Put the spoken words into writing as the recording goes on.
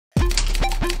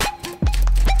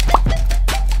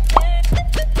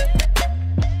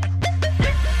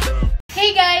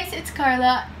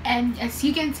Karla, and as you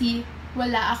can see,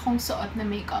 wala akong suot na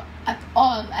makeup at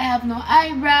all. I have no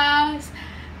eyebrows,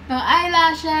 no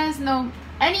eyelashes, no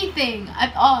anything at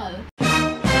all.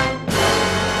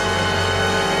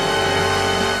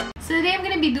 So today I'm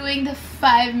gonna be doing the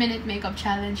 5-minute makeup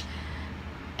challenge.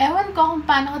 Ewan ko kung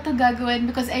paano ko to gagawin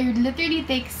because I literally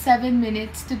take 7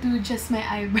 minutes to do just my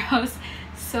eyebrows.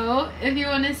 So if you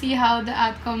want to see how the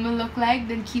outcome will look like,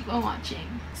 then keep on watching.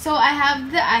 So I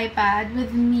have the iPad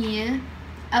with me.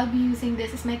 I'll be using this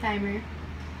as my timer.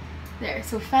 There,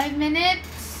 so 5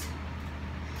 minutes.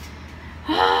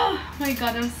 Oh my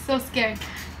god, I'm so scared.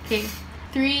 Okay,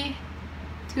 3,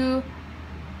 2,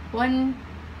 1,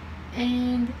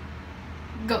 and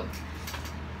go.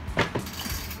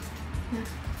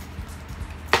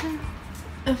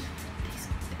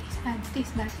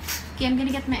 Tastes bad. Okay, I'm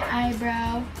gonna get my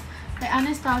eyebrow by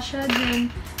Anastasia. Then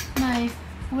my,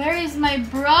 where is my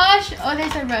brush? Oh,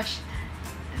 there's a brush.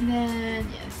 And then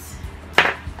yes,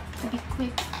 to be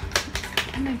quick.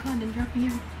 Oh my god, I'm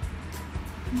dropping it.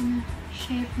 I'm gonna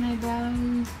shape my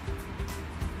brows.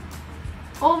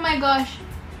 Oh my gosh,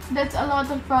 that's a lot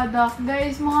of product,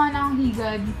 guys. Mukha na akong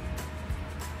higad.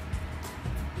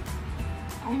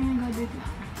 Oh my god, wait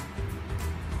lang.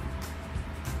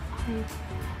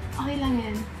 Okay lang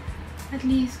yan. At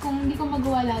least, kung hindi ko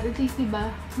magawa lahat, at least,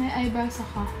 diba, may eyebrows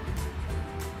ako.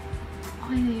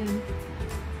 Okay na yun.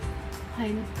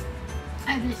 Okay.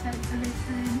 Other side, other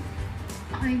side.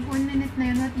 Okay, 1 minute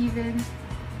na yun, not even.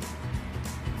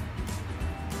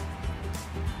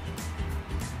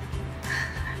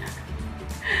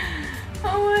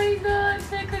 Oh my god,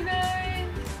 teka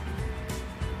guys.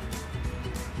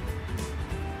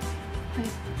 Okay.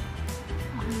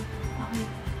 Okay. Okay.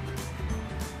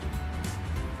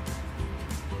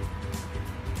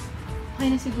 Okay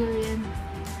na siguro yan.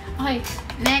 Okay,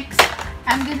 next,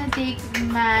 I'm gonna take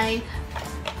my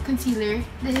concealer.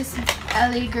 This is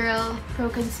LA Girl Pro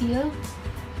Conceal.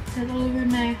 That all over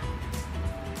my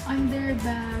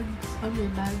underbags.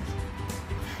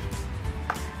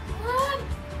 What?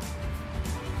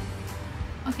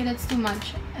 Okay, that's too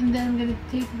much. And then I'm gonna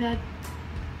take that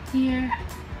here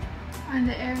on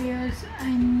the areas I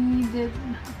needed.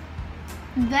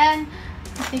 And then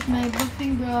I take my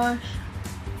buffing brush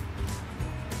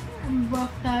and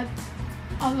buff that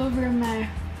all over my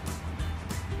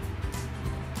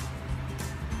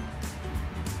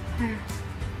hair.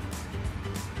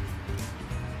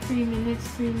 3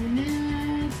 minutes.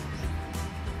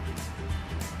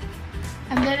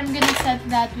 And then I'm gonna set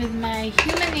that with my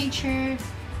Human Nature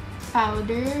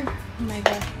powder. Oh my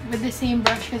god, with the same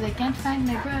brush because I can't find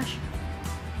my brush.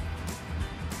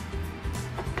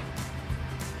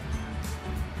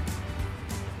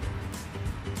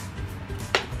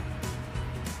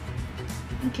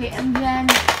 Okay, and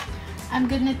then I'm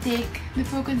gonna take the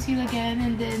Pro Conceal again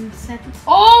and then set.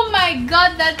 Oh my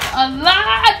god, that's a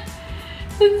lot!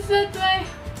 And set my,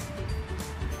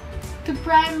 to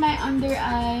prime my under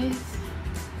eyes.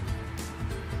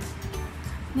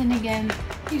 Then again,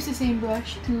 use the same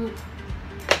brush to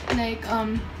like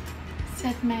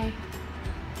set my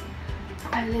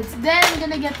eyelids. Then I'm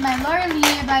gonna get my Laura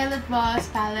Lee Violet Voss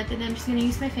palette and I'm just gonna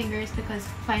use my fingers because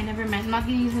fine, never mind. I'm not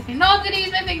gonna use my fingers. No, I'm gonna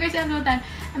use my fingers every time.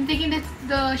 I'm taking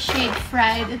the shade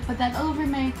Fried and put that all over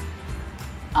my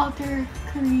outer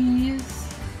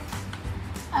crease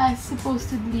as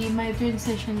supposedly my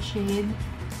transition shade,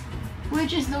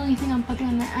 which is the only thing I'm putting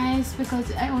on my eyes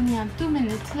because I only have 2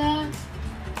 minutes left.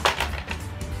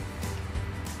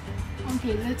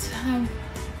 Okay, let's have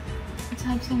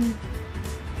some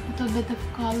little bit of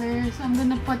color. So I'm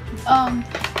gonna put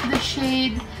the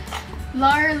shade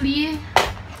Laura Lee.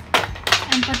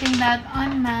 I'm putting that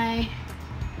on my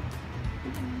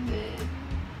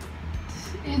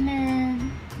inner.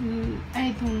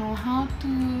 I don't know how to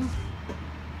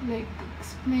like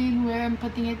explain where I'm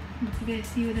putting it, but you guys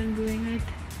see what I'm doing, right?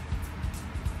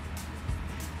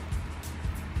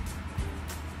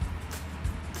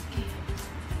 Okay,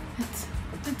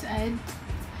 let's add.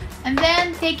 And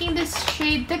then taking this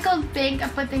shade Pickled Pink, I'm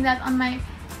putting that on my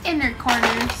inner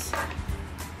corners.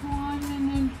 1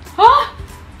 minute. Oh!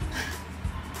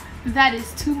 That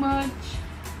is too much.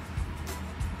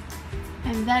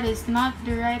 And that is not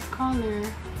the right color.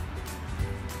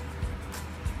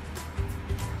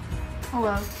 Oh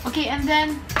well. Okay, and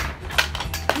then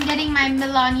I'm getting my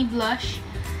Milani blush.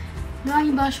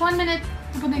 1 minute.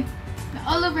 I'm putting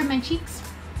all over my cheeks.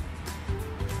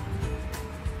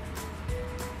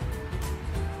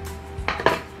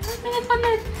 1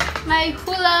 minute. My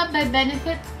Hula by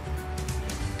Benefit.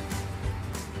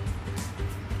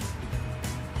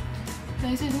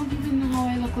 Guys, I don't even know how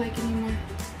I look like anymore.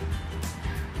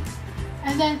 I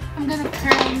And then I'm gonna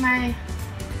curl my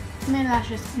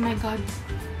lashes. Oh my god.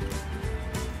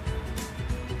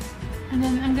 And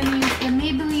then I'm gonna use the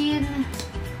Maybelline.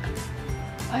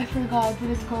 I forgot what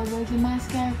it's called. It's a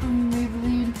mascara from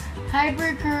Maybelline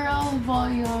Hyper Curl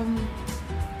Volume.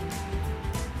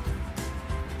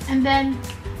 And then,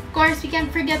 of course, we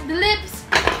can't forget the lips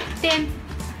tint.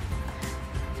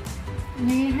 You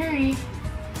need to hurry.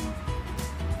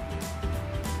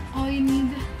 All you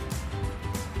need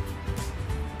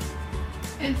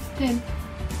is tint.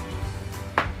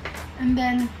 And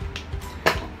then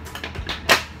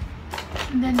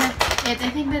that's it. I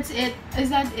think that's it. Is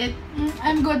that it?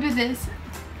 I'm good with this.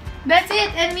 That's it.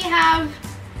 And we have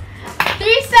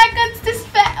 3 seconds to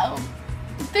spare. Oh,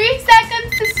 3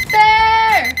 seconds to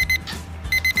spare.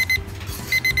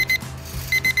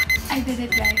 I did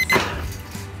it, guys.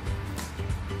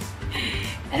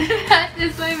 And that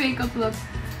is my makeup look.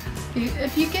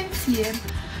 If you can see it,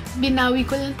 binawi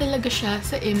ko lang talaga siya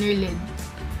sa inner lid.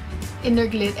 Inner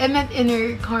lid. I meant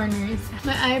inner corners.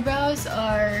 My eyebrows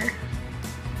are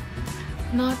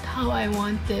not how I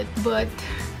want it, but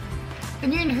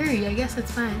when you're in a hurry, I guess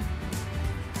that's fine.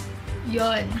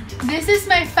 Yon. This is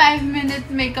my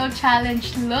 5-minute makeup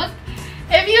challenge look.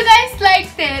 If you guys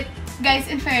liked it,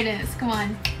 guys, in fairness, come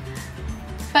on.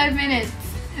 5 minutes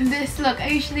in this look.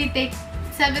 I usually take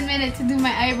 7 minutes to do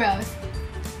my eyebrows.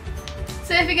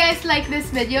 So if you guys like this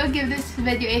video, give this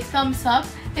video a thumbs up.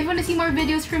 If you want to see more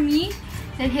videos from me,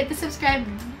 then hit the subscribe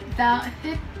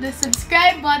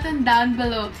button down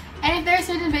below. And if there are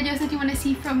certain videos that you want to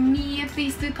see from me,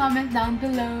 please do comment down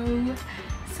below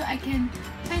so I can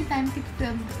find time to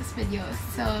film those videos.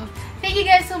 So thank you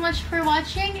guys so much for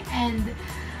watching, and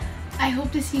I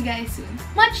hope to see you guys soon.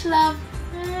 Much love.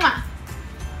 Mwah!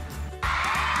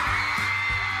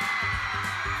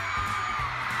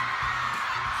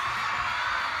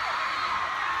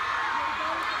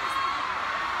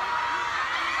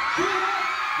 Yeah.